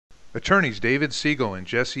Attorneys David Siegel and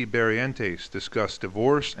Jesse Barrientos discuss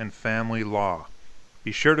divorce and family law.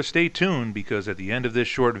 Be sure to stay tuned because at the end of this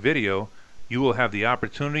short video, you will have the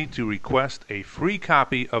opportunity to request a free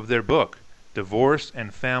copy of their book, Divorce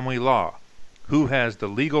and Family Law: Who Has the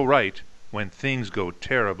Legal Right When Things Go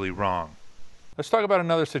Terribly Wrong. Let's talk about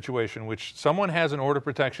another situation which someone has an order of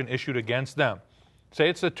protection issued against them. Say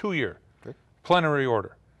it's a 2-year plenary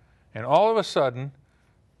order. And all of a sudden,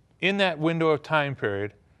 in that window of time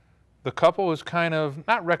period, the couple is kind of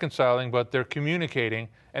not reconciling, but they're communicating,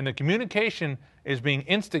 and the communication is being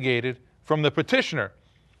instigated from the petitioner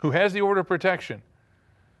who has the order of protection.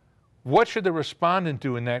 What should the respondent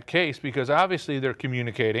do in that case? Because obviously they're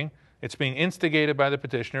communicating, it's being instigated by the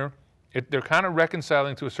petitioner, they're kind of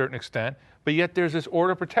reconciling to a certain extent, but yet there's this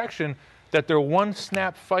order of protection that they're one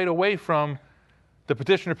snap fight away from the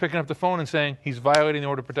petitioner picking up the phone and saying he's violating the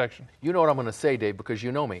order of protection. You know what I'm going to say, Dave, because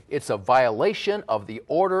you know me. It's a violation of the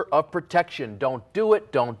order of protection. Don't do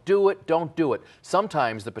it, don't do it, don't do it.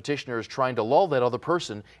 Sometimes the petitioner is trying to lull that other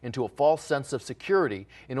person into a false sense of security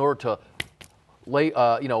in order to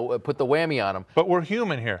put the whammy on him. But we're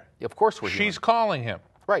human here. Of course we're human. She's calling him.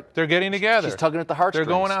 Right. They're getting together. She's tugging at the heartstrings.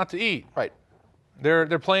 They're going out to eat. Right. They're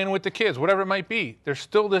playing with the kids, whatever it might be. There's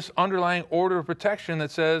still this underlying order of protection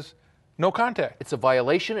that says no contact. It's a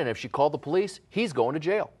violation, and if she called the police, he's going to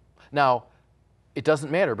jail. Now, it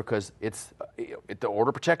doesn't matter because the order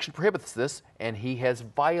of protection prohibits this, and he has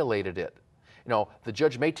violated it. You know, the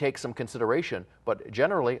judge may take some consideration, but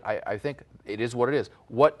generally, I think it is what it is.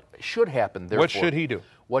 What should happen, therefore? What should he do?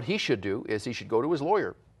 What he should do is he should go to his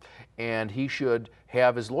lawyer, and he should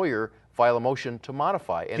have his lawyer file a motion to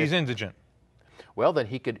modify. And he's indigent. Well, then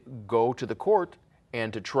he could go to the court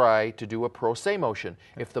and to try to do a pro se motion.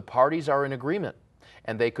 If the parties are in agreement,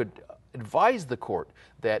 and they could advise the court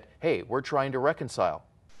that, hey, we're trying to reconcile.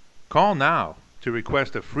 Call now to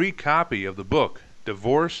request a free copy of the book,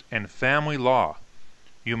 Divorce and Family Law.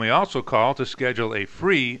 You may also call to schedule a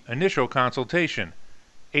free initial consultation,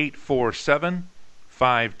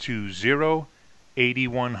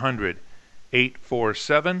 847-520-8100,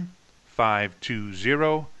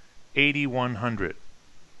 847-520-8100.